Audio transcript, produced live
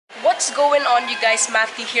What's going on, you guys?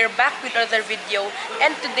 Matthew here, back with another video,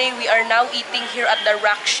 and today we are now eating here at the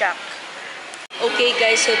Rack Shack. Okay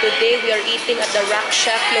guys, so today we are eating at the Rack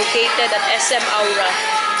Shack located at SM Aura.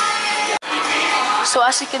 So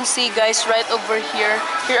as you can see guys, right over here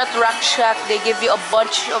at Rack Shack, they give you a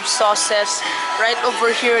bunch of sauces. Right over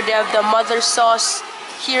here they have the mother sauce.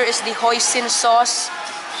 Here is the hoisin sauce.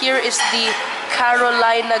 Here is the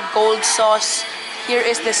Carolina gold sauce. Here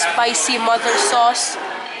is the spicy mother sauce.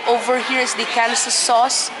 Over here is the Kansas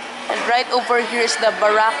sauce. And right over here is the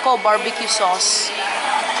Barako barbecue sauce.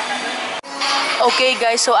 Okay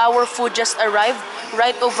guys, so our food just arrived.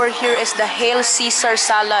 Right over here is the Hail Caesar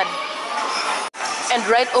salad. And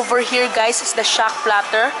right over here guys is the Shack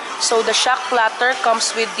Platter. So the Shack Platter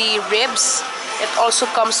comes with the ribs. It also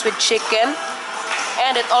comes with chicken.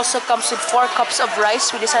 And it also comes with 4 cups of rice.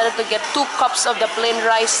 We decided to get 2 cups of the plain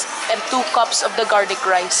rice and 2 cups of the garlic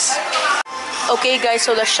rice. Okay guys,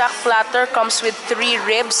 so the Shack Platter comes with 3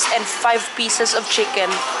 ribs and 5 pieces of chicken.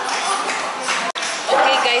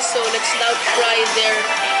 Okay guys, so let's now try their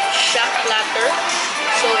Shack Platter.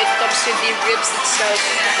 So it comes with the ribs itself.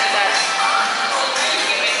 Look at that.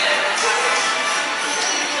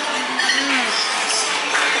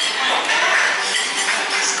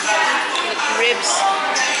 Ribs.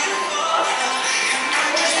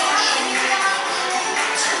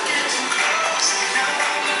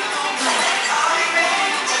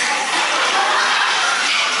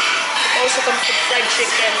 It also comes with fried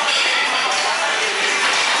chicken.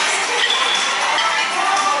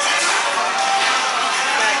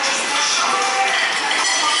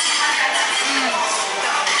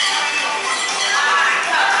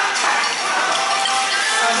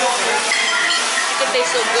 Chicken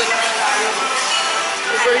tastes so good.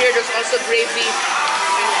 Over here there's also gravy.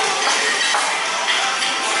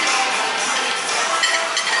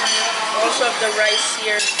 Also have the rice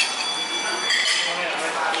here.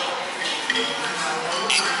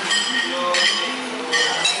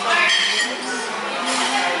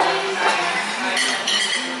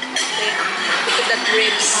 Okay, look at that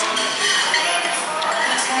ribs.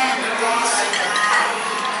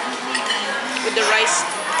 With the rice.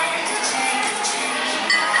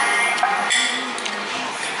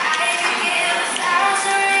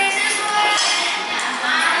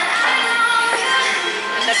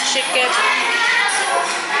 Chicken.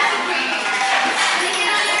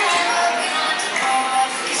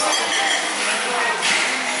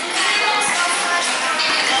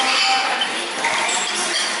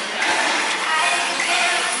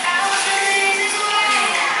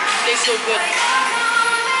 Tastes so good.